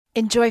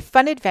Enjoy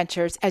fun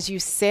adventures as you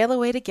sail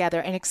away together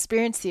and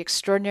experience the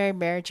extraordinary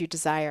marriage you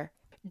desire.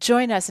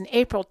 Join us in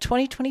April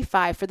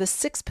 2025 for the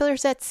Six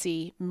Pillars at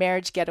Sea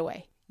Marriage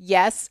Getaway.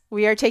 Yes,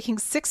 we are taking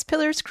 6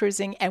 Pillars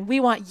cruising, and we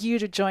want you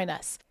to join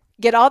us.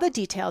 Get all the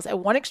details at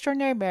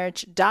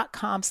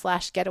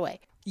oneextraordinarymarriage.com/getaway.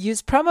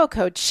 Use promo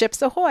code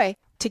SHIPSAHOY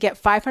to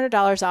get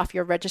 $500 off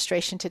your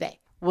registration today.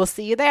 We'll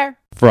see you there.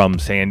 From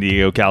San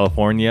Diego,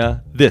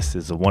 California, this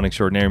is the One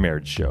Extraordinary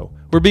Marriage Show,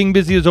 where being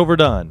busy is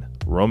overdone,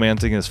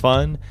 romancing is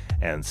fun,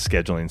 and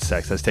scheduling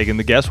sex has taken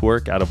the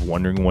guesswork out of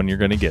wondering when you're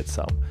going to get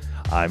some.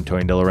 I'm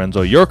Tony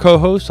DeLorenzo, your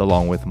co-host,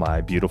 along with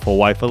my beautiful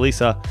wife,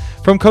 Elisa.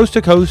 From coast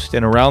to coast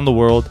and around the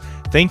world,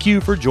 thank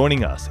you for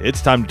joining us.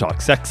 It's time to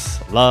talk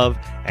sex, love,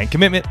 and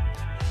commitment.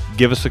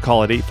 Give us a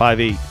call at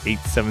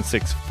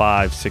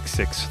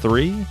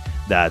 858-876-5663.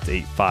 That's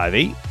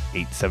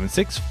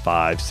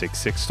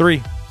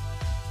 858-876-5663.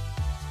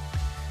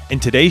 In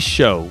today's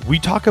show, we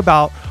talk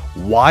about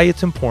why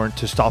it's important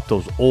to stop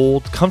those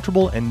old,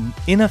 comfortable, and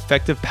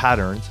ineffective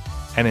patterns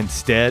and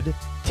instead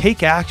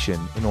take action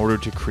in order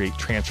to create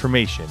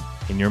transformation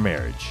in your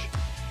marriage.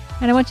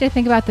 And I want you to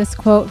think about this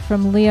quote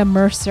from Leah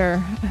Mercer,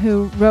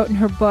 who wrote in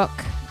her book,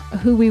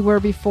 Who We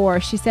Were Before.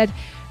 She said,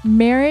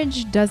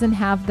 "Marriage doesn't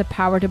have the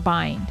power to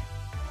bind.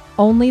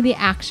 Only the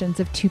actions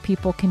of two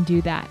people can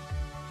do that.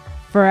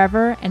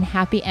 Forever and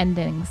happy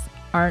endings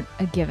aren't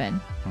a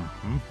given."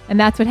 Mm-hmm. And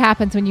that's what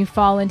happens when you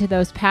fall into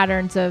those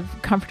patterns of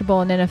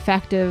comfortable and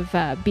ineffective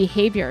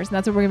behaviors. And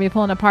that's what we're going to be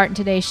pulling apart in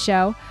today's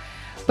show.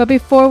 But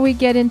before we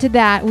get into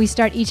that, we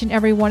start each and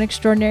every One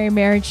Extraordinary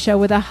Marriage show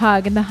with a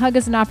hug. And the hug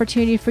is an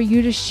opportunity for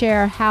you to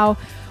share how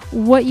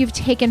what you've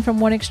taken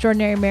from One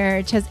Extraordinary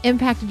Marriage has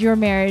impacted your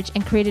marriage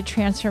and created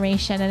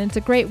transformation. And it's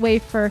a great way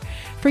for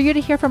you to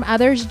hear from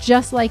others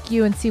just like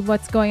you and see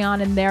what's going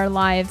on in their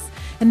lives.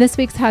 And this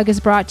week's hug is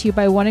brought to you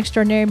by One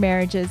Extraordinary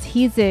Marriages.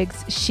 He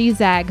zigs, she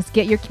zags.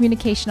 Get your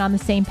communication on the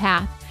same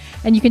path.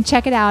 And you can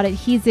check it out at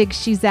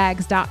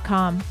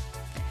hezigshezags.com.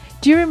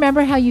 Do you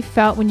remember how you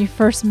felt when you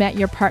first met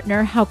your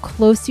partner? How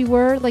close you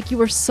were? Like you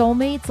were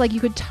soulmates? Like you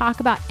could talk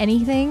about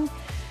anything?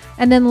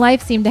 And then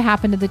life seemed to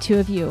happen to the two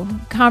of you.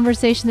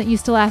 Conversation that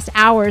used to last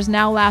hours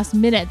now lasts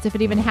minutes, if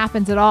it even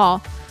happens at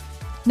all.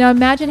 Now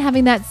imagine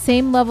having that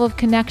same level of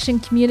connection,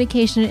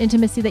 communication, and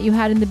intimacy that you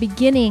had in the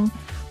beginning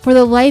for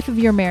the life of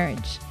your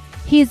marriage.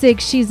 He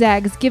zigs, she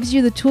zags gives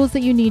you the tools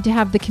that you need to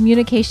have the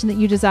communication that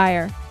you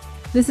desire.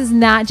 This is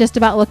not just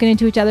about looking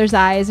into each other's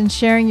eyes and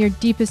sharing your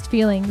deepest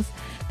feelings.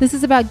 This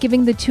is about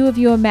giving the two of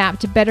you a map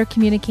to better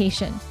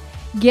communication.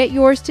 Get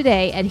yours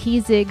today at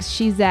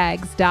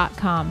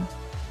hezigshezags.com.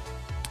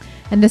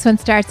 And this one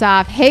starts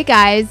off, "Hey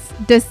guys,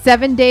 does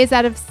 7 days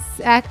of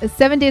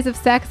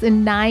sex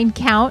in 9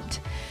 count?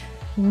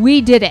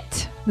 We did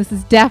it." This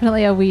is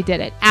definitely a we did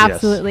it.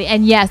 Absolutely. Yes.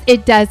 And yes,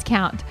 it does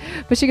count.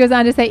 But she goes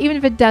on to say, even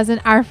if it doesn't,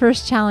 our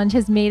first challenge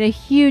has made a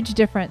huge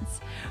difference.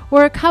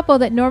 We're a couple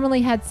that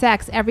normally had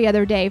sex every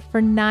other day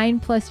for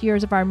 9+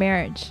 years of our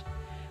marriage.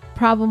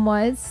 Problem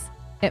was,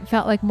 it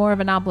felt like more of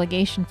an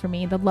obligation for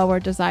me, the lower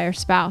desire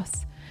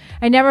spouse.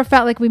 I never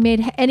felt like we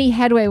made any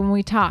headway when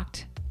we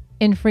talked,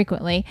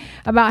 infrequently,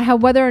 about how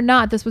whether or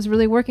not this was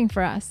really working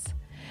for us.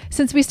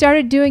 Since we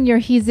started doing your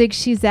He Zigs,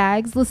 She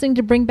Zags, listening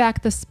to Bring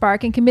Back the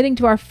Spark, and committing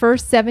to our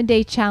first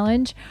 7-day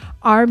challenge,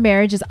 our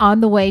marriage is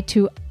on the way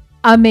to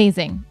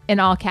amazing,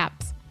 in all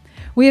caps.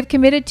 We have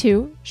committed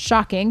to,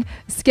 shocking,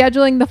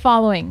 scheduling the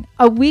following: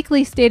 a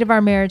weekly state of our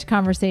marriage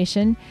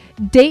conversation,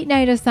 date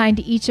night assigned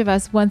to each of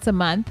us once a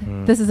month.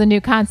 This is a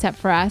new concept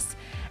for us.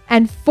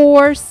 And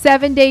 4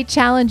 7-day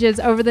challenges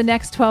over the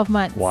next 12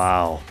 months.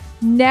 Wow.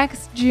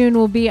 Next June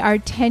will be our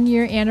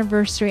 10-year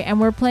anniversary, and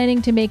we're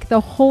planning to make the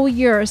whole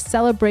year a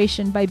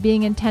celebration by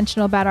being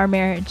intentional about our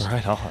marriage.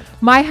 Right on.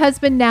 My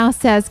husband now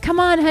says, "Come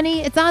on,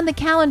 honey, it's on the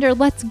calendar.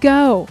 Let's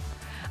go."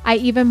 I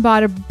even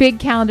bought a big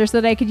calendar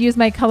so that I could use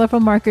my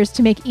colorful markers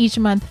to make each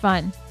month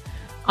fun.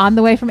 On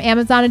the way from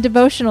Amazon, a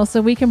devotional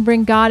so we can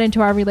bring God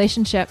into our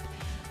relationship.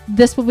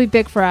 This will be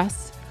big for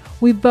us.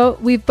 We've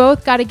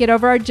both got to get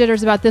over our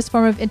jitters about this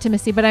form of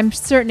intimacy, but I'm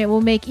certain it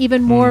will make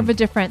even more of a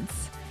difference.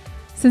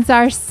 Since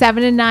our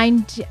 7 and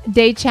 9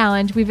 day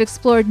challenge, we've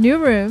explored new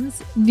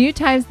rooms, new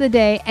times of the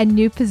day, and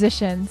new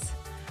positions.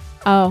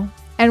 Oh,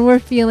 and we're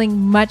feeling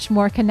much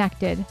more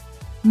connected.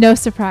 No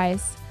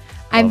surprise.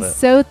 I'm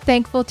so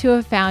thankful to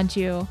have found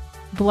you.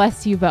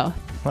 Bless you both.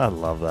 I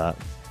love that.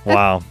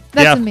 Wow.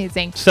 That's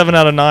amazing. 7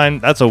 out of 9.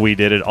 That's a we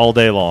did it all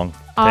day long.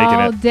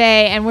 All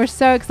day. And we're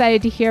so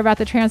excited to hear about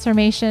the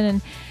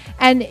transformation.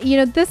 And you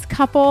know, this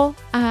couple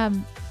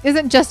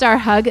isn't just our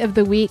hug of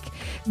the week.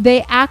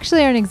 They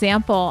actually are an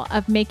example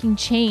of making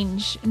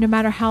change no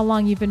matter how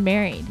long you've been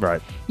married.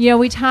 Right. You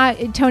know,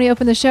 Tony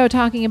opened the show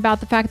talking about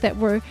the fact that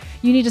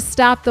you need to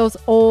stop those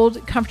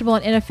old, comfortable,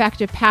 and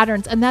ineffective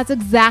patterns. And that's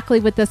exactly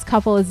what this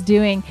couple is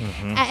doing.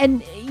 Mm-hmm.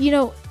 And, you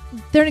know,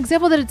 they're an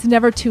example that it's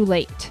never too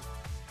late.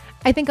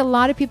 I think a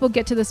lot of people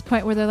get to this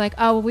point where they're like,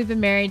 oh, well, we've been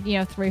married,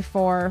 3,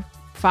 4,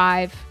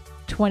 5,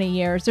 20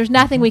 years. There's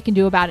nothing we can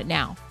do about it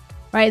now,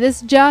 right?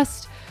 This is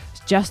just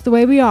the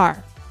way we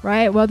are,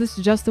 right? Well, this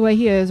is just the way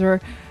he is,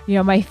 or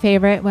my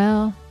favorite,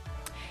 well,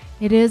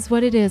 it is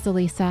what it is,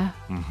 Elisa.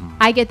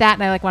 I get that,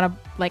 and I want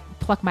to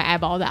pluck my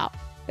eyeballs out.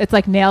 It's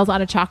like nails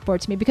on a chalkboard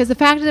to me, because the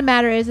fact of the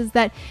matter is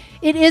that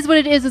it is what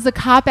it is a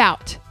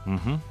cop-out.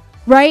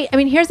 Right? I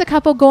mean, here's a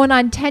couple going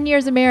on 10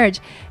 years of marriage.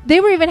 They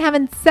were even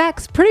having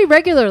sex pretty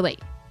regularly.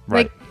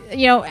 Right.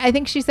 I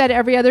think she said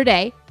every other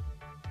day,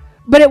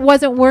 but it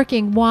wasn't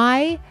working.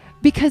 Why?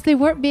 Because they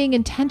weren't being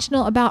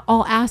intentional about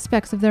all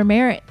aspects of their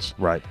marriage.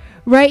 Right.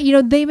 Right.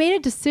 They made a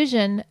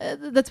decision.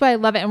 That's why I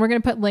love it. And we're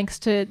going to put links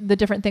to the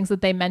different things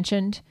that they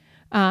mentioned,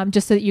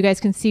 just so that you guys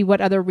can see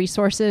what other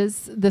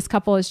resources this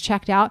couple has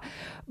checked out.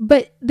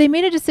 But they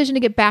made a decision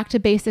to get back to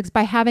basics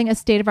by having a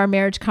state of our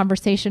marriage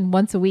conversation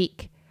once a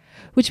week.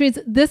 Which means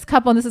this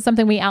couple, and this is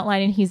something we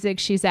outline in He Zigs,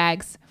 She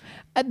Zags,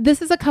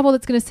 this is a couple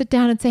that's going to sit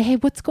down and say, hey,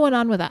 what's going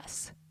on with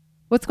us?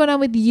 What's going on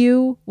with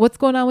you? What's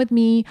going on with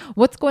me?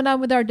 What's going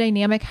on with our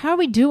dynamic? How are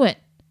we doing?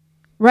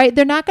 Right?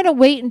 They're not going to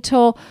wait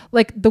until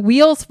the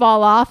wheels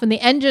fall off and the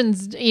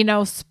engine's,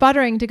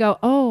 sputtering to go,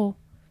 oh,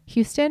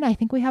 Houston, I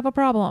think we have a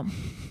problem.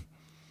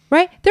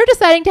 Right? They're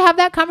deciding to have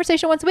that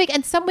conversation once a week.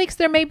 And some weeks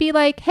there may be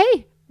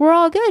hey, we're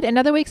all good. And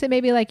other weeks it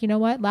may be you know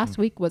what? Last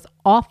week was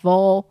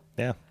awful.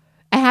 Yeah.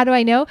 And how do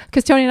I know?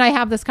 Because Tony and I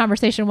have this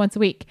conversation once a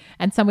week.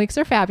 And some weeks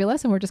are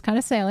fabulous and we're just kind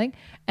of sailing.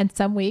 And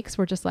some weeks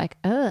we're just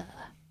ugh.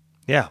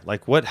 Yeah.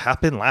 What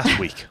happened last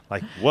week?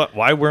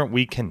 Why weren't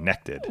we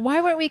connected? Why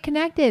weren't we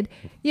connected?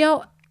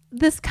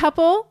 This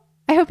couple,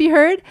 I hope you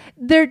heard,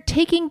 they're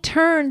taking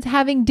turns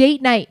having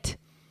date night.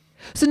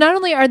 So not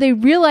only are they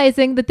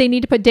realizing that they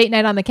need to put date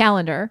night on the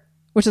calendar,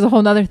 which is a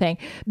whole nother thing,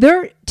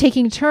 they're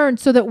taking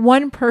turns so that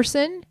one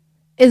person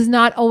is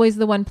not always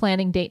the one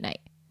planning date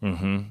night.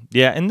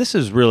 Yeah, and this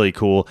is really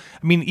cool.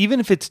 I mean,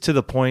 even if it's to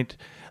the point,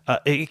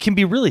 it can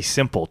be really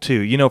simple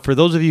too. For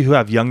those of you who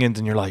have youngins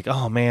and you're like,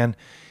 oh man,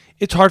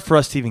 it's hard for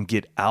us to even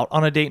get out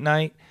on a date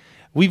night.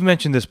 We've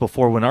mentioned this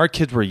before. When our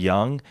kids were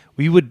young,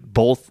 we would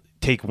both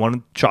take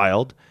one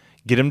child,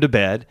 get him to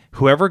bed.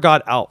 Whoever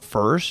got out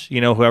first,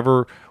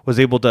 whoever was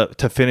able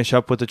to finish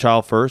up with the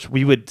child first,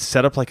 we would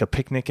set up a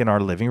picnic in our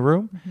living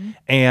room.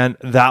 And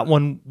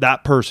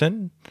that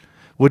person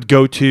would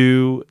go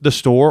to the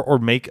store or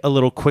make a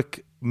little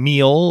quick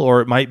meal,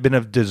 or it might have been a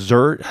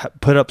dessert,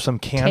 put up some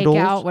candles,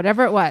 takeout,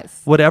 whatever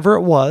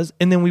it was.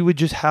 And then we would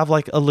just have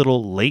a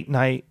little late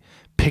night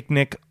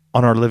picnic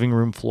on our living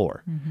room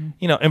floor.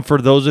 And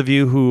for those of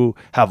you who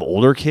have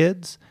older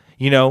kids,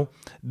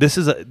 this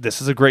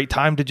is a great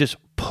time to just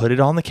put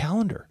it on the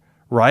calendar,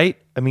 right?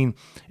 I mean,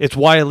 it's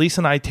why Elise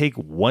and I take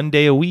one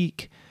day a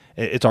week.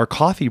 It's our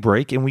coffee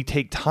break, and we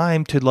take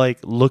time to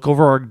look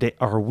over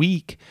our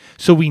week,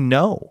 so we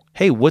know,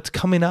 hey, what's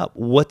coming up?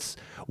 What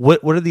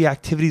are the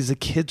activities the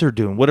kids are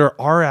doing? What are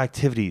our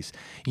activities?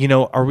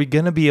 Are we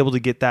going to be able to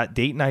get that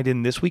date night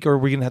in this week, or are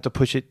we going to have to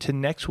push it to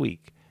next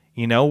week?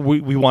 We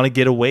want to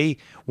get away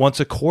once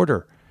a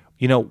quarter.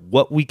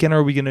 What weekend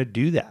are we going to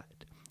do that?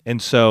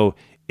 And so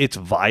it's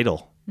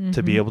vital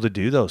to be able to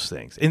do those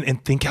things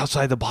and think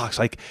outside the box.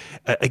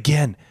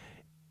 Again,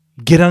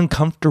 get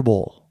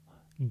uncomfortable.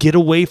 Get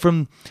away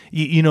from,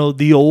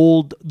 the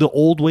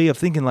old way of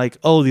thinking the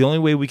only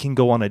way we can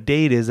go on a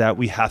date is that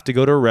we have to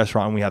go to a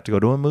restaurant and we have to go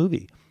to a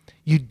movie.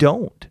 You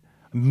don't.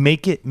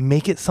 Make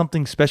it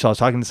something special. I was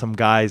talking to some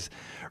guys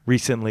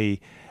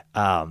recently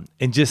and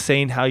just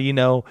saying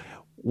how,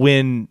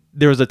 when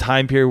there was a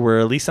time period where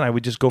Elise and I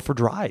would just go for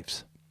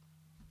drives.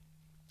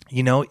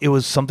 It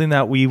was something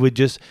that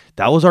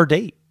that was our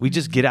date. We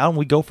just get out and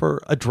we go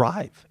for a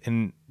drive,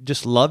 and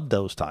just loved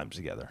those times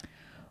together.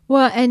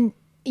 Well, and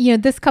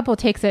this couple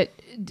takes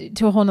it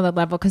to a whole nother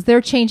level, because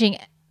they're changing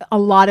a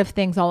lot of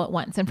things all at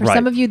once. And for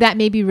some of you, that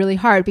may be really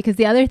hard, because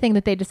the other thing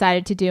that they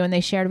decided to do, and they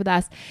shared with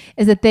us,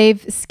 is that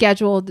they've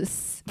scheduled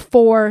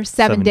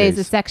 7 days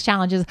of sex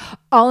challenges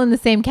all in the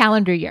same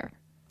calendar year.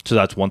 So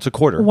that's once a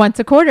quarter. Once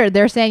a quarter.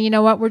 They're saying, you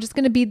know what, we're just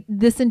going to be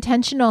this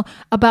intentional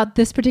about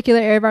this particular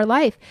area of our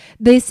life.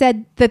 They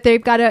said that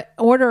they've got an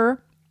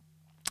order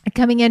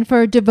coming in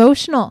for a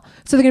devotional.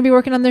 So they're going to be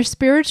working on their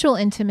spiritual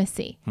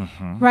intimacy,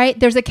 right?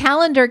 There's a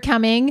calendar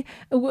coming,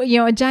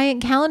 a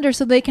giant calendar,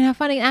 so they can have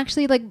fun and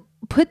actually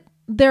put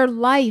their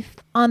life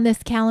on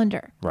this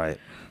calendar. Right.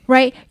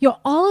 Right.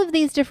 All of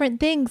these different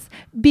things,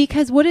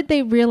 because what did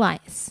they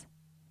realize?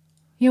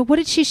 What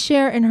did she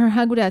share in her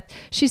hug with us?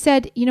 She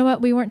said, you know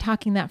what? We weren't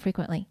talking that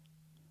frequently.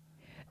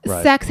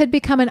 Right. Sex had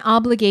become an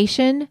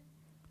obligation,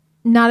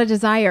 not a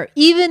desire,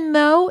 even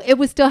though it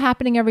was still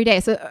happening every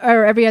day,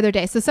 or every other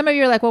day. So some of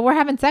you are like, well, we're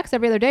having sex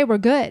every other day. We're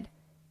good.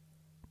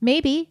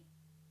 Maybe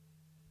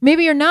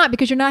you're not,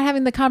 because you're not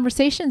having the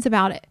conversations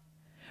about it,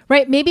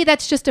 right? Maybe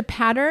that's just a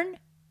pattern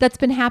that's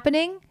been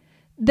happening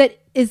that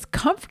is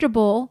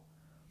comfortable,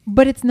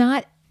 but it's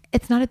not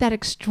at that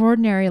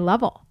extraordinary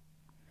level.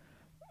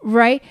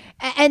 Right.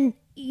 And,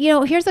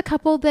 here's a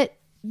couple that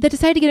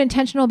decided to get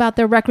intentional about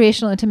their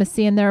recreational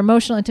intimacy and their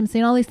emotional intimacy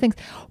and all these things.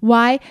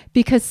 Why?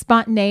 Because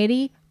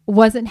spontaneity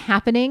wasn't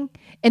happening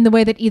in the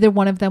way that either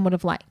one of them would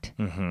have liked.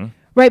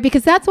 Right.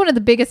 Because that's one of the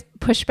biggest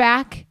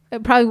pushback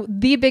probably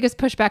the biggest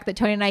pushback that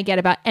Tony and I get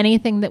about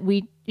anything that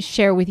we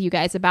share with you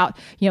guys about,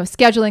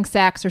 scheduling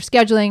sex or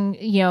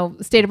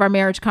scheduling, state of our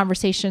marriage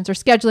conversations or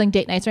scheduling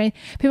date nights or anything.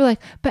 People are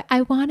like, but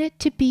I want it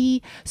to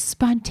be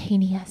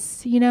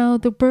spontaneous.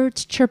 The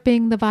birds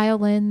chirping, the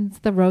violins,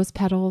 the rose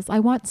petals. I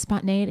want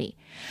spontaneity.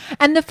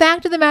 And the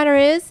fact of the matter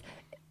is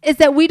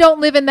that we don't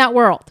live in that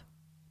world.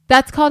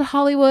 That's called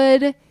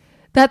Hollywood.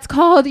 That's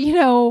called,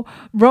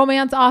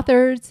 romance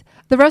authors.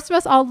 The rest of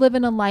us all live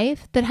in a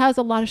life that has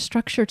a lot of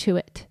structure to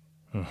it.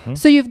 Mm-hmm.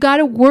 So you've got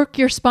to work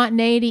your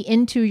spontaneity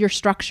into your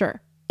structure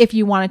if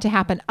you want it to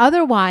happen.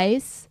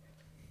 Otherwise,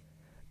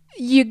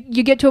 you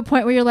get to a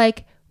point where you're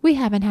like, we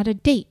haven't had a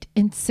date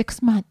in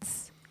 6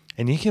 months.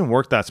 And you can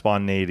work that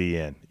spontaneity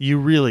in. You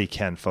really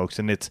can, folks.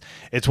 And it's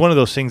one of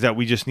those things that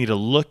we just need to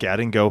look at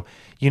and go,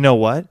 you know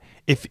what?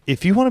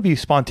 If you want to be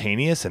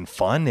spontaneous and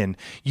fun, and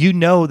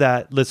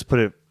that, let's put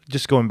it,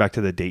 just going back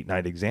to the date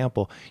night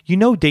example,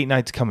 date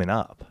night's coming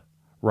up.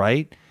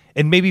 Right?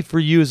 And maybe for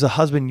you as a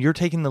husband, you're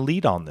taking the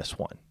lead on this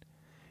one.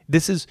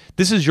 This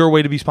is your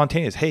way to be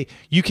spontaneous. Hey,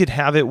 you could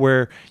have it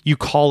where you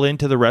call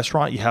into the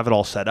restaurant, you have it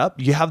all set up,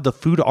 you have the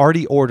food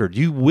already ordered.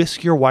 You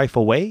whisk your wife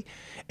away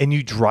and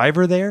you drive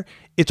her there.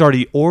 It's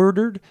already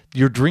ordered.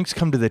 Your drinks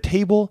come to the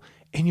table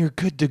and you're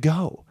good to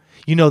go.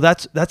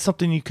 That's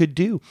something you could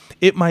do.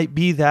 It might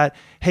be that,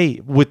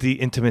 hey, with the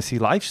intimacy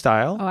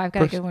lifestyle. Oh, I've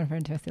got a good one for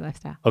intimacy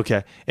lifestyle.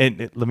 Okay.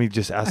 And let me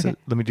just ask it.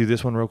 Let me do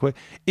this one real quick.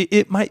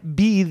 It might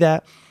be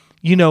that,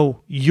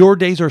 your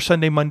days are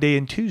Sunday, Monday,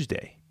 and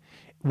Tuesday.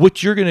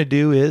 What you're going to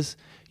do is,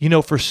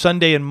 for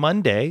Sunday and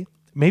Monday,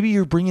 maybe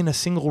you're bringing a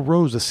single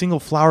rose, a single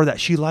flower that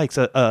she likes,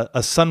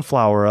 a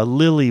sunflower, a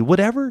lily,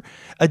 whatever,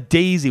 a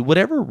daisy,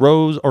 whatever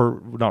rose,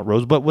 or not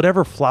rose, but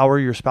whatever flower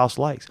your spouse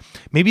likes.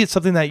 Maybe it's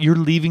something that you're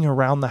leaving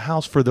around the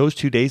house for those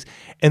 2 days.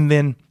 And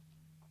then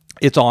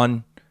it's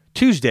on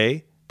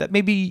Tuesday that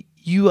maybe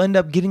you end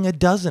up getting a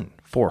dozen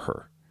for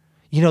her.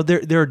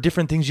 There are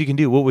different things you can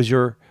do. What was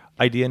your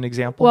idea and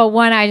example? Well,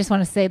 one, I just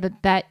want to say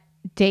that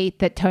date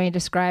that Tony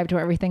described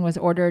where everything was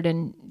ordered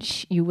and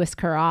you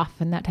whisk her off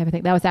and that type of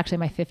thing. That was actually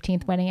my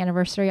 15th wedding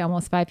anniversary,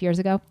 almost 5 years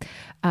ago,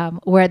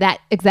 where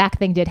that exact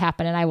thing did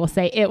happen. And I will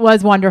say it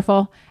was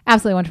wonderful.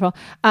 Absolutely wonderful.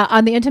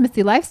 On the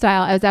intimacy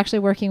lifestyle, I was actually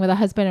working with a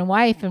husband and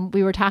wife, and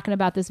we were talking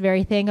about this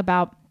very thing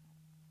about,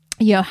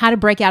 how to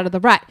break out of the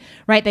rut,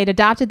 right? They'd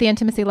adopted the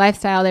intimacy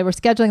lifestyle. They were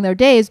scheduling their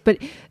days, but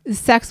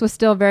sex was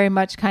still very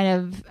much kind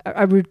of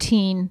a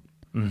routine,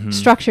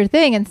 structured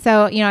thing. And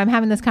so, I'm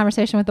having this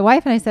conversation with the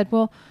wife and I said,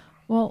 well,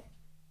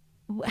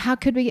 how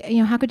could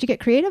you get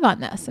creative on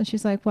this? And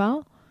she's like,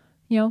 well,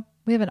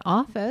 we have an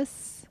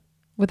office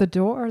with a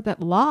door that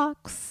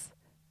locks.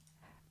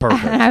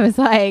 Perfect. And I was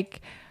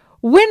like,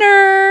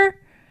 winner.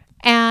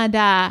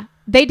 And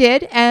they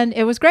did, and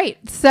it was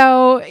great.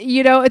 So,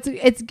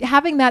 it's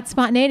having that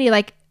spontaneity,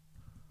 like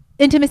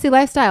intimacy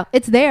lifestyle.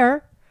 It's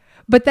there,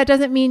 but that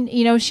doesn't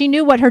mean, she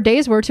knew what her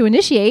days were to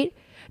initiate.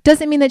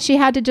 Doesn't mean that she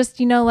had to just,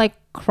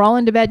 crawl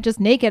into bed just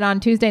naked on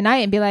Tuesday night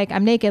and be like,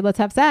 I'm naked, let's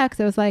have sex.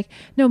 It was like,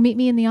 no, meet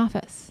me in the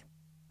office.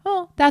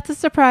 Oh, that's a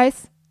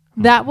surprise.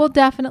 That will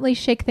definitely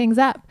shake things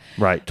up.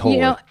 Right,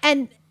 totally.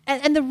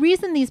 And the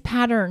reason these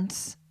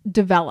patterns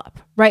develop,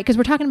 right? Because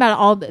we're talking about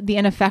all the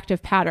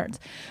ineffective patterns.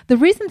 The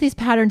reason these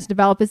patterns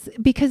develop is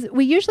because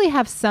we usually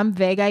have some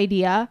vague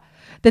idea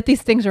that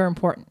these things are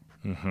important.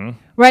 Mm-hmm.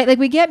 Right? Like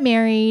we get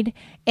married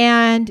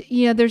and,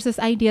 there's this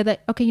idea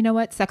that, okay, you know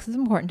what? Sex is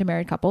important to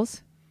married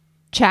couples.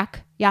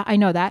 Check. Yeah, I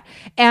know that.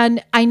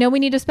 And I know we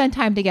need to spend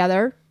time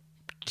together.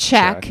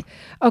 Check.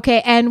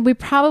 Okay. And we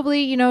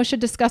probably, should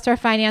discuss our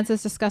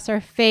finances, discuss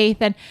our faith.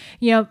 And,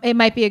 it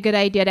might be a good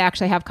idea to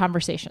actually have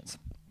conversations.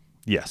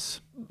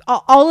 Yes.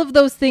 All of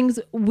those things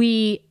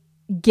we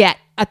get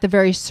at the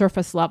very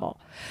surface level.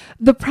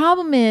 The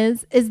problem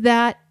is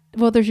that,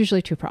 well, there's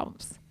usually two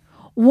problems.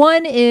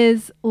 One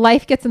is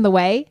life gets in the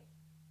way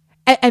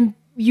and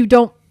you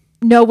don't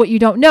know what you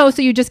don't know.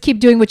 So you just keep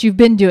doing what you've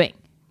been doing.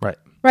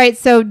 Right.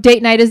 So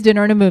date night is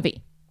dinner and a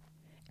movie.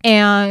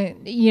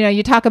 And,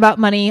 you talk about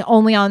money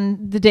only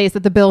on the days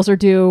that the bills are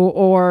due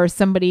or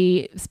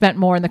somebody spent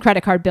more and the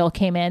credit card bill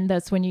came in.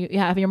 That's when you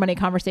have your money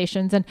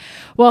conversations. And,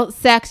 well,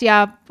 sex,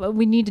 yeah,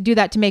 we need to do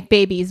that to make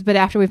babies. But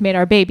after we've made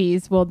our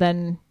babies, well,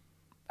 then,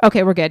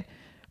 okay, we're good.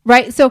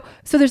 Right. So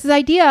there's this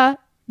idea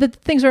that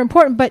things are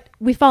important, but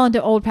we fall into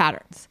old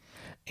patterns.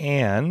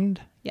 And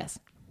yes,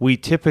 we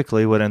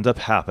typically, what ends up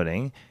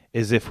happening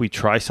is if we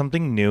try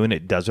something new and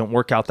it doesn't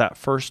work out that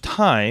first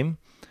time,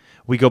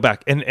 we go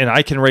back. And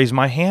I can raise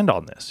my hand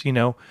on this.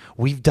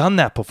 We've done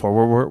that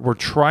before. We're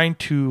trying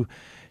to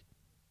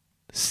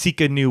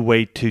seek a new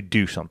way to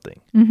do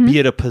something, be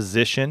it a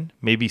position,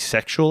 maybe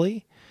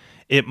sexually.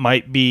 It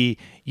might be,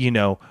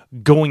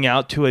 going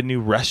out to a new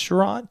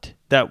restaurant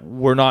that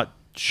we're not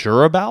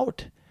sure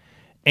about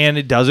and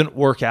it doesn't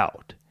work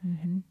out.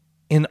 Mm-hmm.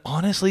 And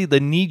honestly, the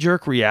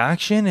knee-jerk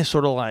reaction is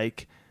sort of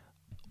like,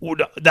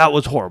 that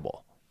was horrible.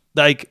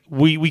 Like,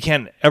 we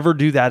can't ever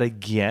do that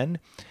again.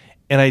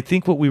 And I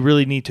think what we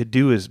really need to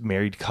do as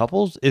married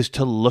couples is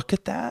to look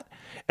at that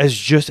as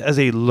just as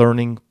a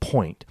learning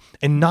point,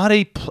 and not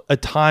a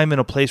time and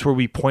a place where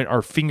we point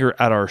our finger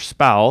at our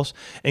spouse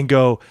and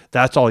go,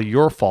 that's all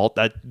your fault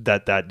that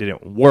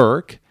didn't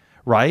work,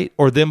 right?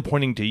 Or them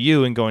pointing to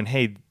you and going,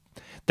 hey,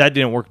 that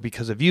didn't work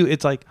because of you.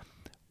 It's like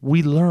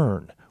we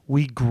learn,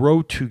 we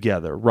grow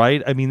together,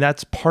 right? I mean,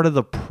 that's part of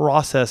the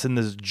process in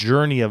this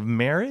journey of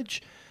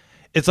marriage.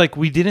 It's like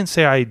we didn't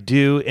say I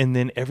do, and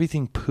then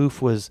everything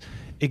poof was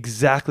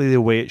exactly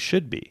the way it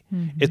should be.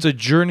 Mm-hmm. It's a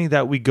journey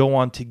that we go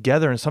on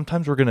together, and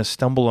sometimes we're going to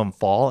stumble and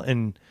fall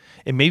and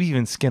maybe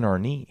even skin our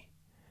knee.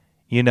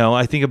 You know,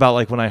 I think about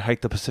like when I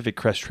hiked the Pacific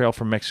Crest Trail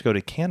from Mexico to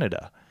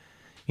Canada.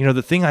 You know,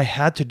 the thing I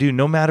had to do,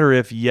 no matter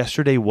if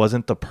yesterday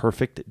wasn't the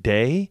perfect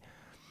day,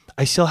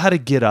 I still had to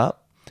get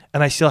up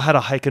and I still had to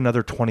hike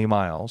another 20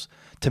 miles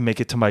to make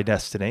it to my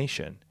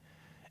destination.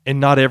 And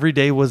not every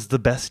day was the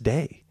best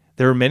day.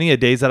 There were many a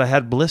days that I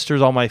had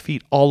blisters on my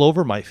feet, all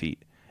over my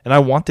feet. And I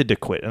wanted to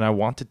quit and I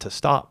wanted to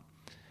stop.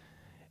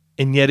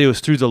 And yet it was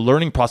through the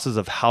learning process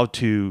of how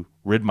to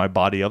rid my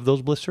body of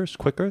those blisters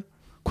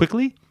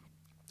quickly,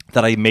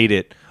 that I made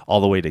it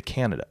all the way to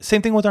Canada.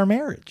 Same thing with our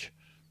marriage,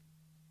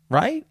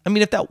 right? I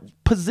mean, if that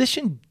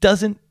position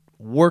doesn't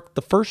work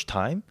the first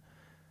time,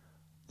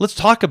 let's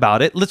talk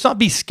about it. Let's not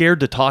be scared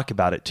to talk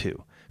about it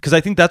too. Because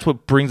I think that's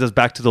what brings us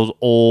back to those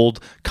old,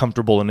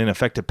 comfortable, and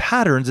ineffective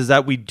patterns, is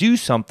that we do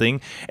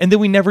something and then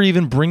we never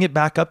even bring it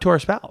back up to our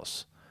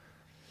spouse.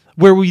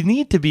 Where we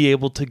need to be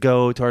able to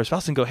go to our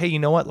spouse and go, hey, you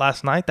know what?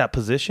 Last night, that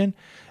position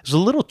was a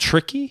little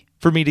tricky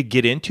for me to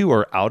get into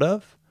or out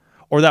of.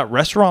 Or that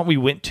restaurant we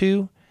went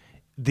to,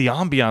 the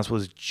ambiance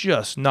was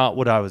just not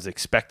what I was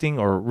expecting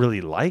or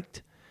really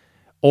liked.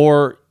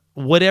 Or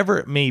whatever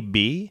it may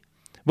be.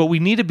 But we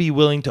need to be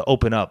willing to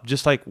open up,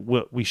 just like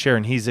what we share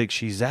in He Zigs,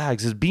 She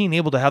Zags, is being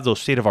able to have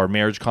those state of our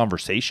marriage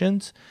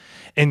conversations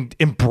and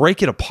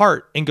break it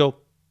apart and go,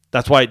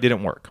 that's why it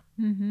didn't work.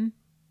 Mm-hmm.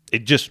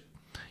 It just,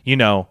 you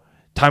know,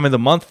 time of the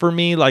month for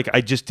me, like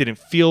I just didn't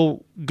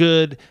feel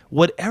good,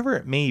 whatever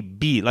it may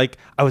be. Like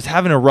I was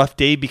having a rough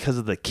day because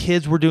of the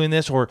kids were doing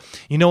this, or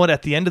you know what,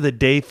 at the end of the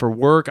day for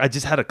work, I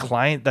just had a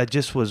client that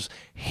just was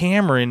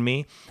hammering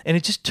me and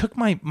it just took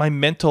my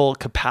mental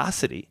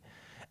capacity.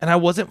 And I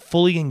wasn't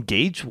fully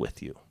engaged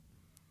with you.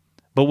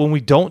 But when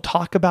we don't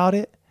talk about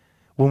it,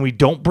 when we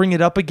don't bring it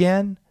up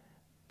again,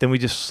 then we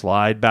just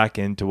slide back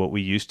into what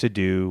we used to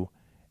do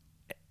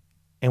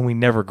and we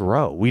never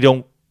grow. We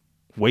don't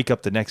wake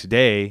up the next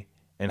day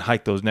and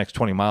hike those next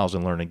 20 miles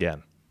and learn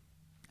again.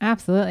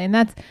 Absolutely. And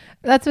that's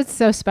what's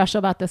so special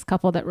about this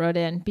couple that wrote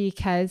in,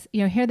 because,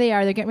 you know, here they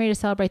are, they're getting ready to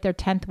celebrate their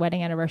 10th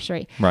wedding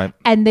anniversary. Right.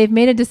 And they've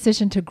made a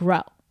decision to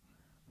grow.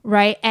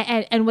 Right.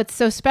 And what's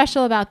so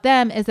special about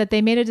them is that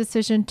they made a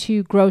decision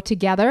to grow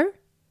together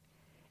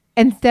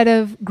instead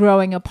of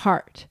growing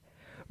apart.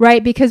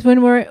 Right. Because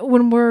when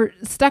we're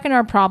stuck in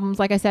our problems,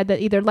 like I said, that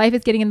either life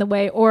is getting in the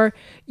way or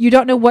you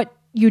don't know what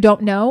you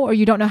don't know, or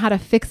you don't know how to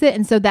fix it.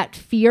 And so that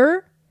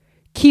fear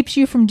keeps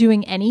you from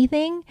doing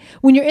anything.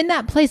 When you're in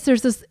that place,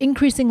 there's this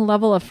increasing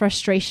level of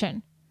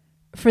frustration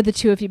for the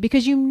two of you,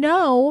 because you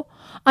know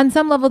on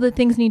some level that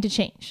things need to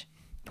change.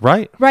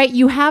 Right. Right.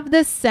 You have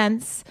this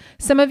sense.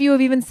 Some of you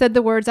have even said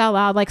the words out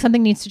loud, like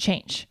something needs to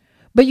change.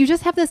 But you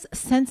just have this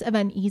sense of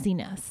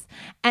uneasiness,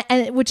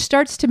 and which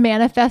starts to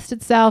manifest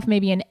itself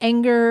maybe in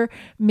anger,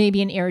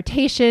 maybe in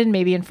irritation,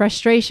 maybe in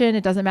frustration.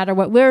 It doesn't matter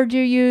what word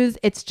you use.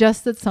 It's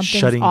just that something's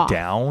shutting off.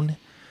 down,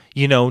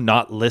 you know,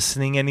 not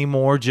listening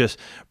anymore, just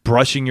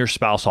brushing your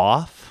spouse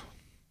off.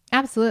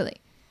 Absolutely.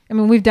 I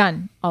mean, we've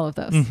done all of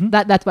those. Mm-hmm.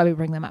 That's why we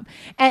bring them up.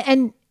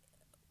 And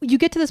you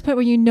get to this point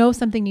where you know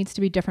something needs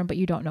to be different, but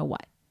you don't know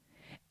what.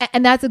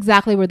 And that's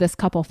exactly where this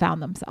couple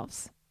found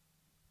themselves,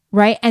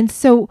 right? And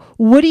so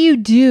what do you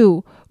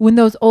do when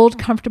those old,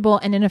 comfortable,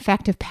 and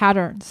ineffective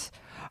patterns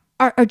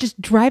are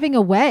just driving a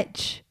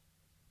wedge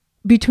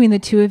between the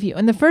two of you?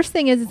 And the first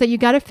thing is that you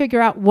got to figure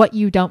out what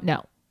you don't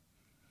know,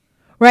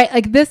 right?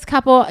 Like this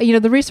couple, you know,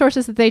 the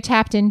resources that they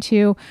tapped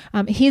into,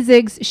 He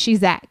Zigs, She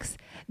Zags,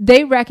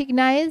 they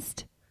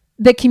recognized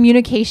that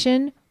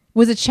communication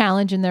was a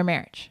challenge in their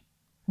marriage.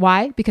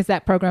 Why? Because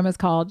that program is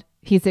called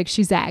He Zigs,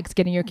 She Zags,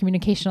 getting your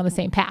communication on the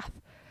same path.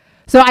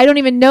 So I don't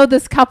even know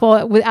this couple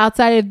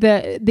outside of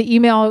the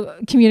email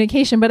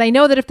communication, but I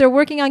know that if they're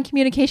working on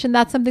communication,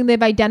 that's something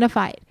they've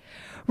identified,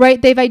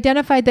 right? They've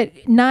identified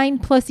that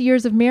 9+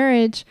 years of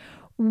marriage,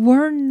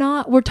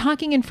 we're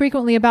talking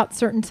infrequently about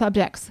certain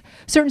subjects.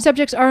 Certain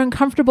subjects are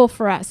uncomfortable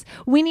for us.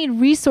 We need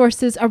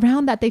resources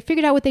around that. They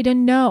figured out what they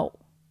didn't know.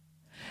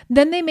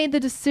 Then they made the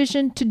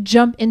decision to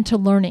jump into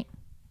learning.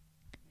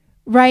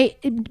 Right?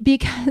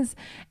 Because,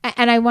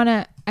 and I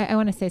want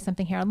to say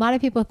something here. A lot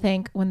of people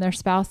think when their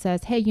spouse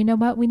says, hey, you know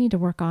what? We need to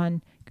work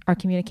on our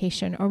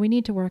communication, or we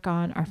need to work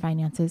on our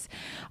finances.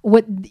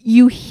 What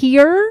you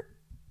hear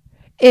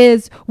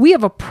is, we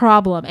have a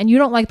problem and you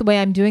don't like the way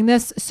I'm doing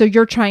this, so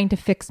you're trying to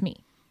fix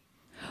me.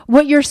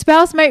 What your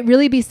spouse might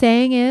really be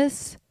saying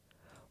is,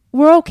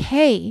 we're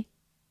okay,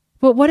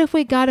 but what if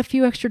we got a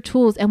few extra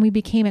tools and we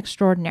became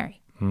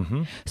extraordinary?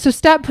 Mm-hmm. So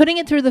stop putting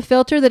it through the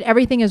filter that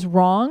everything is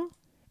wrong,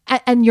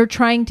 and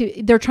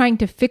they're trying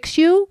to fix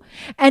you,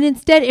 and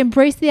instead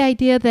embrace the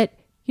idea that,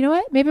 you know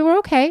what, maybe we're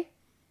okay.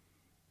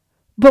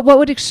 But what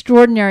would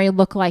extraordinary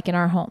look like in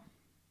our home?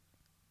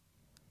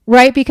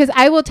 Right? Because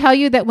I will tell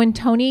you that when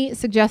Tony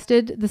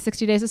suggested the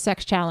 60 Days of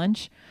Sex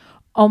Challenge,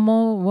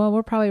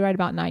 we're probably right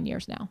about 9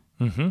 years now.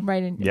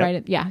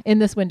 Mm-hmm. In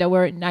this window,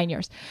 we're at 9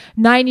 years.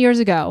 9 years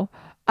ago,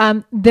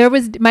 there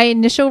was my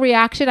initial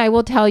reaction, I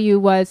will tell you,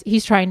 was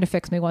he's trying to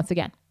fix me once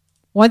again.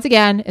 Once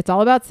again, it's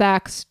all about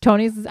sex.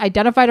 Tony's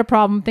identified a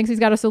problem, thinks he's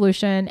got a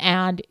solution,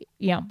 and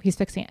he's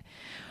fixing it.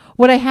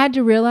 What I had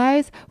to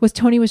realize was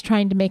Tony was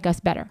trying to make us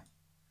better.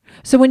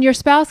 So when your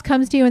spouse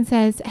comes to you and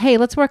says, hey,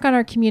 let's work on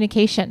our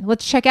communication.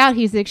 Let's check out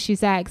he zigs, she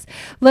zags.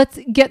 Let's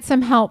get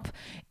some help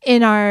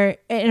in our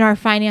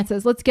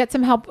finances. Let's get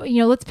some help.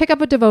 Let's pick up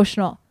a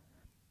devotional.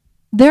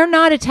 They're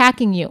not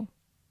attacking you,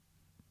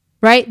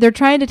 right? They're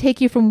trying to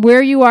take you from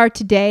where you are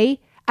today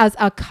as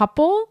a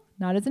couple,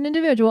 not as an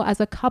individual,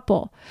 as a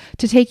couple,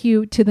 to take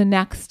you to the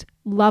next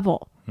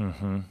level.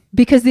 Mm-hmm.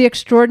 Because the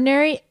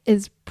extraordinary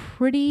is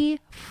pretty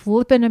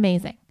flippin'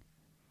 amazing.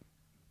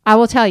 I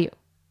will tell you.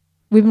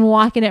 We've been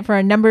walking it for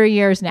a number of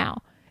years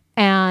now.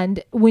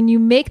 And when you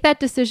make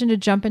that decision to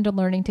jump into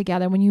learning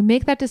together, when you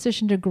make that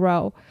decision to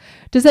grow,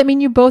 does that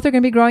mean you both are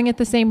going to be growing at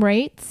the same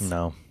rates?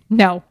 No.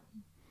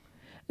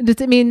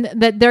 Does it mean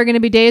that there are going to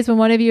be days when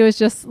one of you is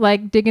just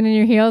like digging in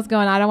your heels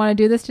going, I don't want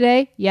to do this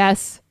today?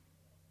 Yes.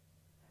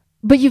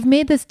 But you've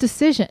made this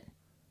decision,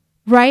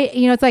 right?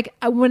 It's like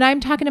when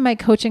I'm talking to my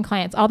coaching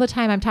clients all the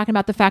time, I'm talking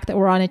about the fact that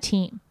we're on a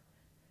team,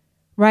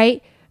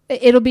 right?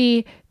 It'll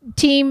be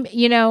team,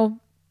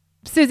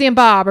 Susie and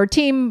Bob, or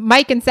team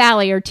Mike and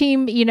Sally, or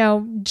team,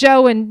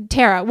 Joe and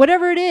Tara,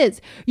 whatever it is,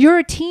 you're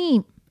a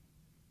team,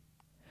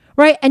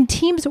 right? And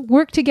teams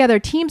work together.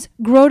 Teams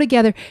grow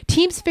together.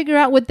 Teams figure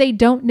out what they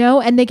don't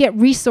know, and they get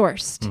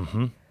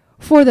resourced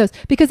for those,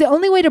 because the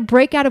only way to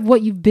break out of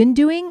what you've been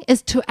doing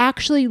is to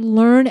actually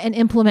learn and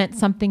implement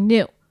something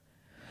new.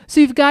 So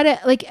you've got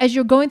to, as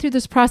you're going through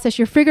this process,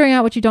 you're figuring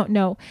out what you don't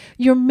know.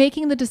 You're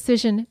making the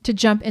decision to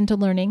jump into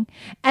learning,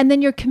 and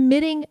then you're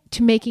committing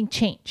to making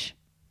change.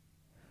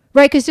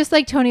 Right? Because just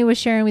like Tony was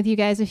sharing with you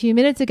guys a few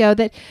minutes ago,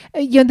 that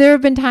there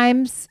have been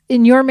times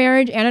in your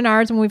marriage and in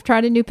ours when we've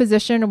tried a new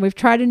position, or we've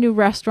tried a new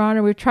restaurant,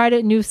 or we've tried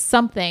a new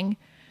something,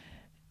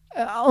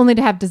 only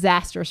to have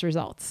disastrous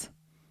results.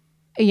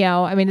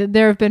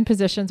 There have been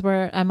positions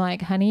where I'm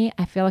like, honey,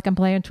 I feel like I'm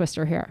playing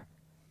Twister here.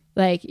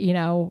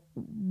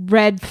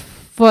 Red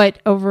foot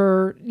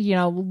over,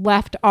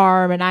 left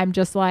arm, and I'm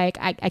just like,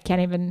 I can't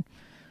even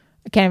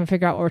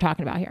figure out what we're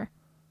talking about here.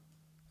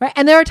 Right.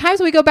 And there are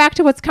times when we go back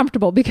to what's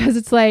comfortable, because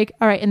it's like,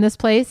 all right, in this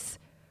place,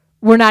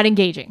 we're not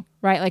engaging,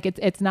 right? Like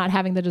it's not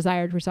having the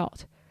desired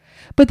result.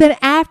 But then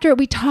after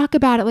we talk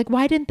about it, like,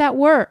 why didn't that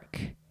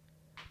work?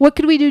 What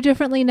could we do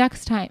differently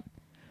next time?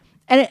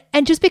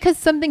 And just because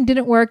something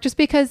didn't work, just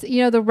because,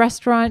 the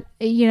restaurant,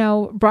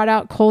 brought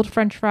out cold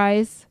French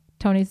fries,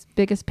 Tony's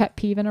biggest pet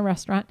peeve in a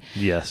restaurant.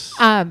 Yes.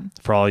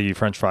 For all you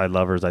French fry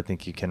lovers, I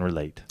think you can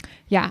relate.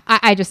 Yeah.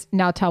 I just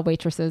now tell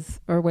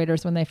waitresses or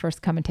waiters when they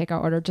first come and take our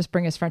order, just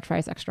bring us French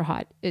fries extra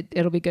hot.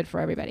 It'll be good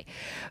for everybody.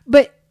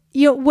 But,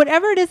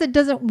 whatever it is that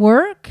doesn't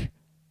work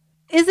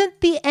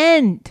isn't the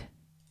end,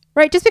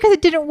 right? Just because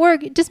it didn't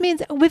work, it just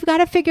means we've got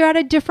to figure out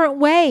a different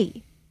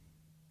way.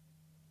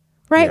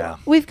 Right? Yeah.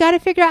 We've got to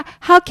figure out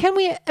how can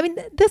we,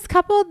 this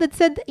couple that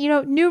said,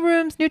 new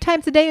rooms, new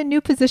times a day, and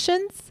new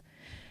positions,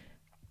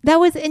 that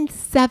was in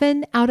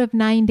 7 out of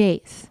 9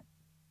 days.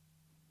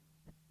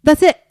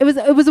 That's it. It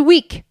was a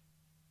week,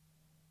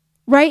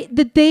 right?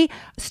 That they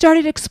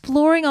started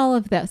exploring all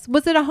of this.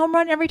 Was it a home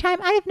run every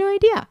time? I have no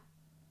idea.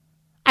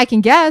 I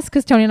can guess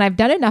because Tony and I have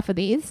done enough of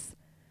these.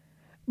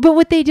 But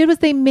what they did was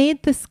they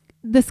made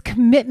this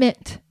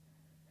commitment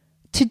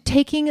to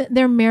taking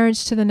their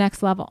marriage to the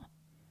next level.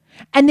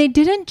 And they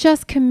didn't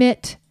just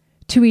commit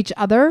to each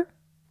other.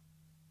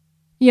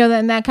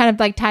 And that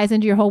kind of ties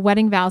into your whole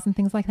wedding vows and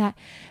things like that.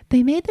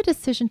 They made the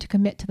decision to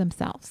commit to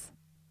themselves.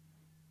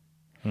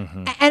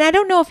 Mm-hmm. And I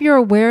don't know if you're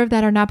aware of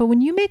that or not, but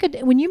when you make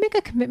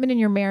a commitment in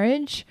your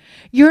marriage,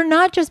 you're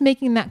not just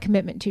making that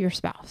commitment to your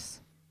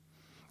spouse.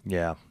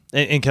 Yeah.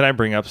 And can I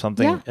bring up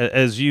something? Yeah.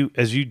 As you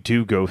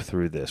do go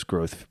through this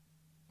growth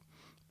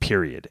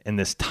period and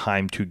this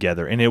time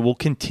together, and it will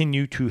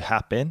continue to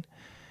happen,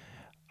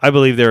 I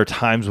believe there are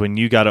times when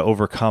you got to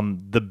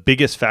overcome the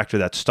biggest factor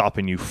that's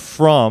stopping you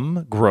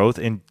from growth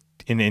and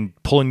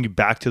pulling you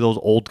back to those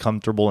old,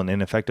 comfortable, and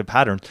ineffective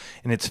patterns,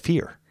 and it's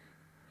fear.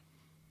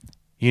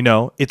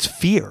 It's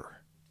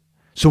fear.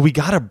 So we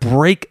got to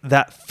break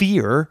that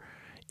fear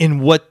in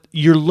what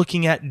you're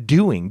looking at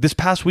doing. This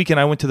past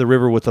weekend, I went to the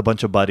river with a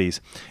bunch of buddies,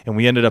 and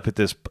we ended up at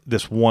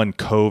this one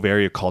cove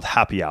area called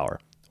Happy Hour.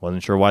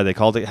 Wasn't sure why they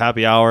called it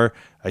Happy Hour.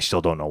 I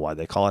still don't know why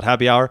they call it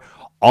Happy Hour.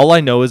 All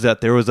I know is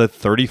that there was a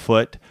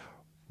 30-foot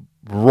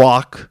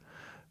rock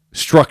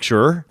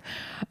structure.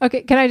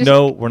 Okay, can I just...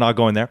 No, we're not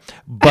going there.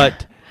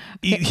 But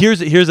okay. Here's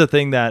the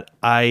thing that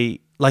I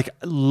like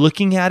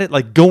looking at it,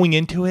 like going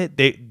into it,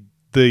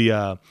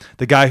 the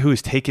guy who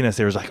was taking us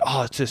there was like,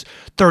 oh, it's this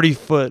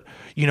 30-foot,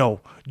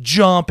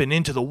 jump and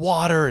into the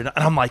water. And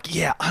I'm like,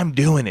 yeah, I'm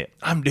doing it.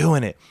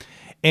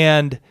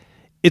 And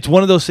it's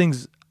one of those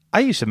things. I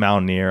used to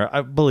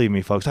mountaineer. Believe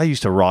me, folks, I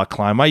used to rock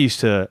climb.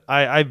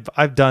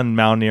 I've done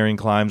mountaineering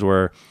climbs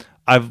where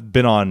I've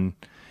been on,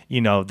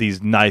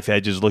 these knife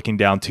edges looking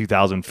down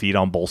 2,000 feet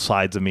on both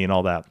sides of me and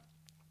all that.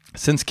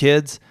 Since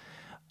kids,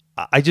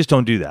 I just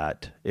don't do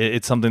that.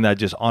 It's something that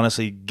just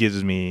honestly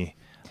gives me...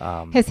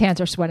 his hands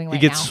are sweating right now.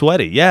 It gets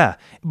sweaty, yeah.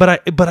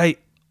 But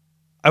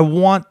I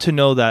want to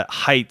know that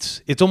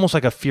heights, it's almost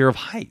like a fear of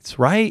heights,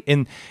 right?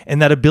 And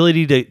that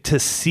ability to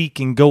seek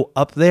and go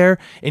up there,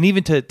 and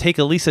even to take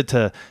Elisa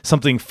to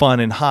something fun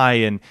and high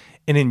and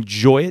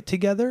enjoy it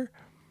together.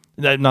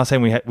 I'm not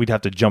saying we'd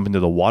have to jump into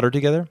the water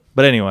together.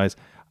 But anyways,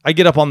 I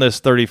get up on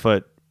this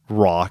 30-foot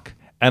rock,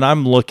 and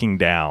I'm looking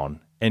down,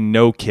 and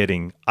no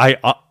kidding,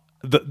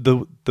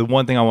 the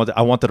one thing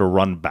I wanted to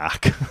run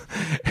back.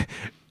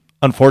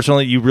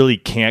 Unfortunately, you really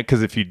can't,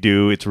 because if you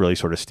do, it's really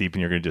sort of steep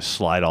and you're going to just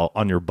slide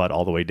on your butt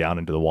all the way down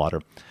into the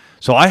water.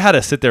 So I had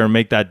to sit there and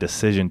make that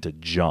decision to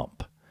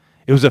jump.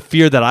 It was a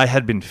fear that I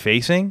had been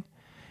facing,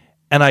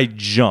 and I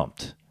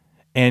jumped.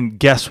 And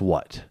guess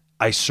what?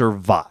 I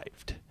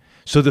survived.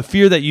 So the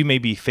fear that you may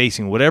be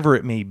facing, whatever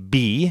it may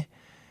be,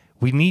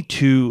 we need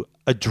to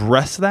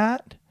address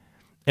that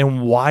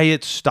and why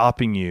it's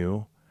stopping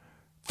you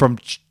from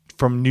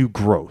new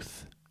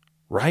growth,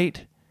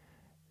 right?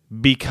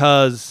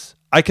 Because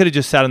I could have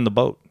just sat in the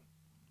boat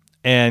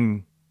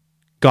and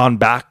gone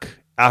back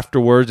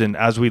afterwards, and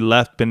as we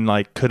left, been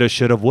like, coulda,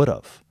 shoulda,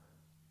 woulda.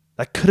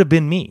 That could have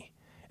been me.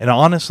 And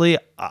honestly,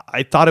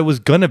 I thought it was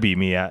going to be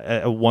me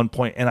at one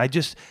point, and I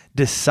just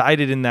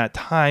decided in that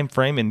time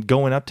frame and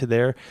going up to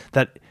there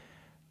that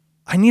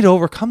I need to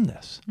overcome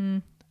this.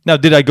 Now,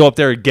 did I go up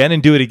there again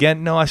and do it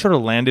again? No, I sort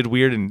of landed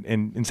weird, and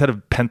instead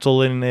of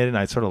penciling it, and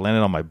I sort of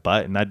landed on my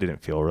butt, and that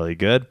didn't feel really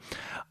good.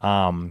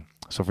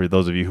 So for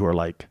those of you who are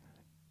like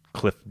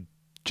cliff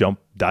jump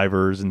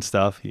divers and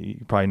stuff,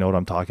 you probably know what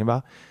I'm talking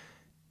about.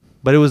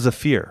 But it was the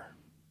fear.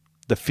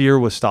 The fear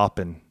was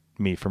stopping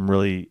me from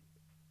really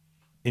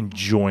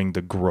enjoying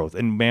the growth.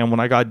 And man, when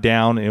I got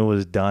down and it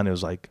was done, it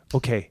was like,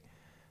 okay,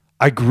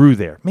 I grew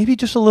there. Maybe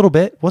just a little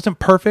bit. Wasn't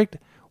perfect.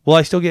 Will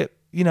I still get,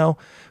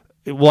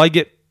 will I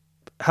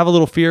have a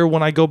little fear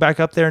when I go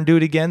back up there and do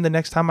it again the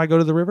next time I go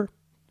to the river?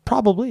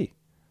 Probably.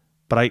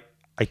 But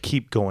I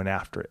keep going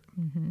after it.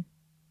 Mm-hmm.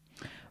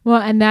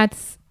 Well, and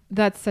that's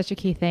such a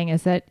key thing,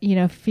 is that,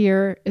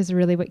 fear is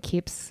really what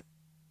keeps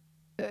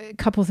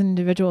couples and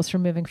individuals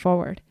from moving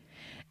forward.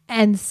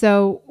 And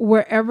so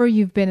wherever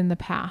you've been in the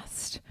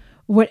past,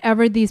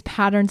 whatever these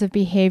patterns of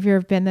behavior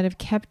have been that have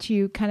kept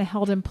you kind of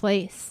held in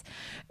place,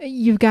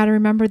 you've got to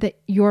remember that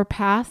your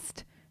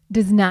past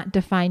does not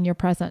define your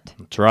present.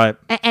 That's right.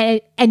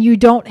 And you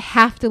don't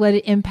have to let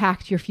it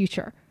impact your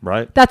future.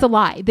 Right. That's a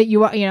lie. That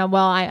you are,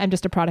 I'm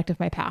just a product of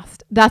my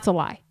past. That's a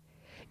lie.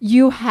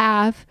 You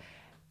have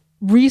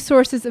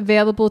resources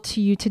available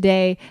to you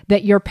today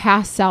that your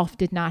past self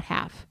did not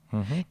have.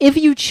 Mm-hmm. If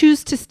you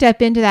choose to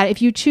step into that,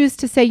 if you choose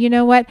to say, you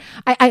know what,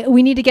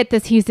 we need to get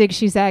this He Zigs,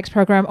 She Zags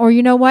program, or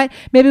you know what,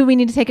 maybe we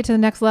need to take it to the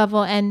next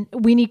level and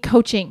we need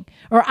coaching,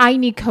 or I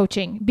need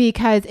coaching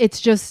because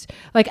it's just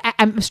like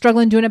I'm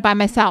struggling doing it by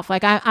myself.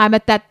 Like I'm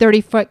at that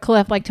 30-foot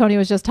cliff like Tony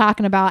was just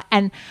talking about,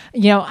 and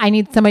I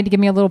need somebody to give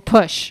me a little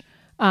push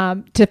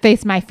to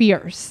face my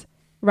fears.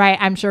 Right.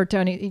 I'm sure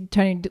Tony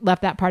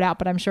left that part out,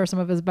 but I'm sure some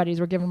of his buddies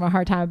were giving him a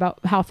hard time about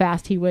how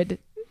fast he would,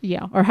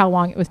 or how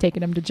long it was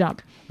taking him to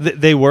jump.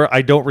 They were.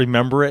 I don't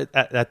remember it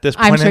at this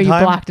point in time. I'm sure you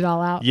blocked it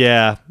all out.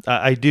 Yeah,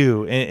 I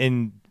do.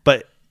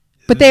 But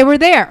they were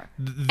there,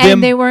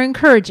 and they were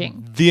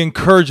encouraging. The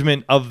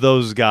encouragement of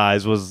those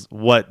guys was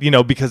what,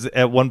 because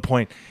at one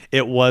point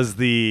it was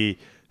the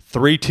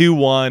 3, 2,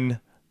 1,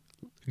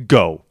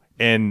 go.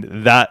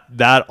 And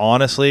that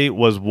honestly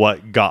was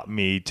what got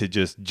me to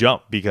just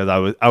jump,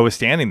 because I was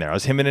standing there. I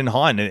was hemming and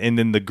hawing, and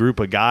then the group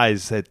of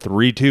guys said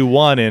 3, 2,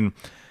 1, and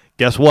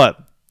guess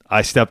what?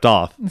 I stepped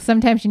off.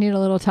 Sometimes you need a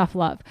little tough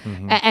love,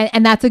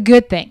 and that's a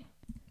good thing.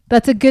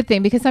 That's a good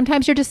thing, because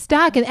sometimes you're just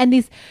stuck, and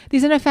these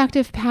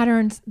ineffective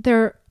patterns,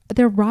 they're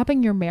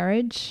robbing your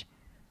marriage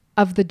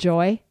of the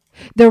joy.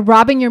 They're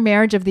robbing your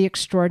marriage of the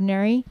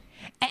extraordinary,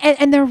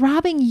 and they're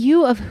robbing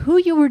you of who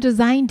you were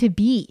designed to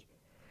be.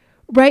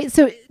 Right?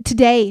 So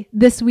today,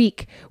 this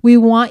week, we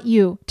want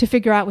you to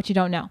figure out what you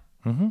don't know.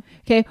 Mm-hmm.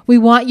 Okay? We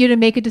want you to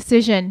make a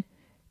decision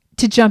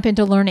to jump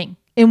into learning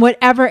in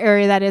whatever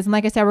area that is. And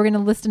like I said, we're going to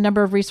list a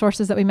number of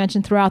resources that we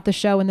mentioned throughout the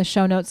show in the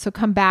show notes. So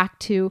come back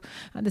to,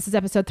 this is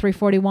episode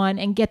 341,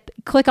 and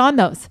click on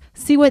those.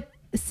 See what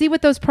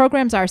those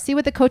programs are. See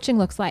what the coaching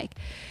looks like.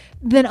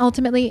 Then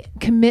ultimately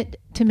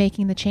commit to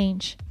making the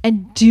change,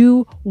 and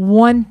do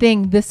one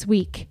thing this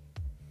week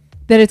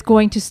that is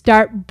going to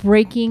start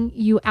breaking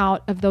you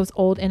out of those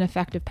old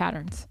ineffective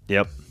patterns.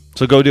 Yep.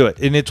 So go do it.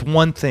 And it's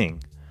one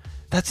thing.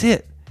 That's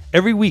it.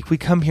 Every week we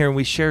come here and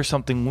we share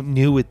something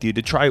new with you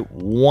to try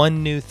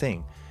one new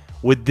thing.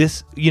 With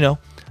this,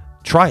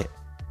 try it.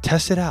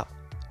 Test it out.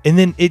 And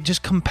then it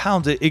just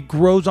compounds. It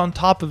grows on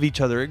top of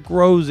each other. It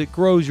grows.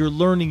 You're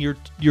learning.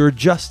 You're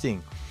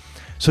adjusting.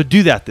 So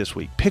do that this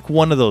week. Pick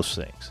one of those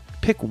things.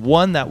 Pick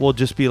one that will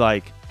just be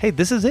like, hey,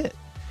 this is it.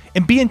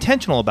 And be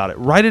intentional about it.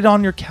 Write it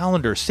on your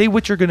calendar. Say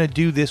what you're going to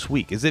do this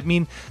week. Does it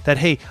mean that,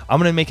 hey, I'm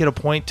going to make it a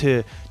point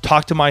to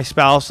talk to my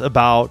spouse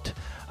about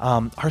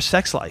our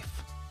sex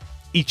life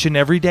each and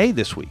every day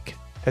this week?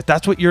 If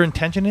that's what your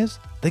intention is,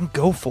 then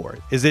go for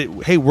it. Is it,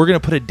 hey, we're going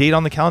to put a date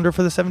on the calendar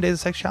for the 7 Days of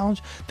Sex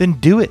Challenge? Then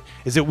do it.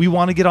 Is it we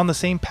want to get on the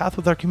same path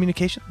with our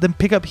communication? Then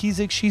pick up He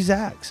Zigs, She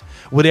Zags.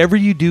 Whatever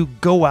you do,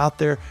 go out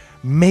there,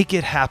 make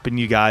it happen,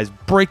 you guys.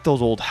 Break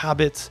those old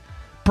habits,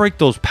 break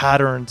those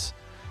patterns,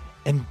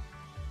 and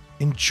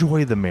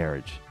enjoy the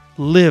marriage.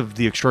 Live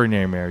the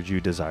extraordinary marriage you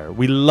desire.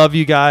 We love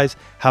you guys.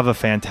 Have a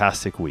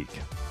fantastic week.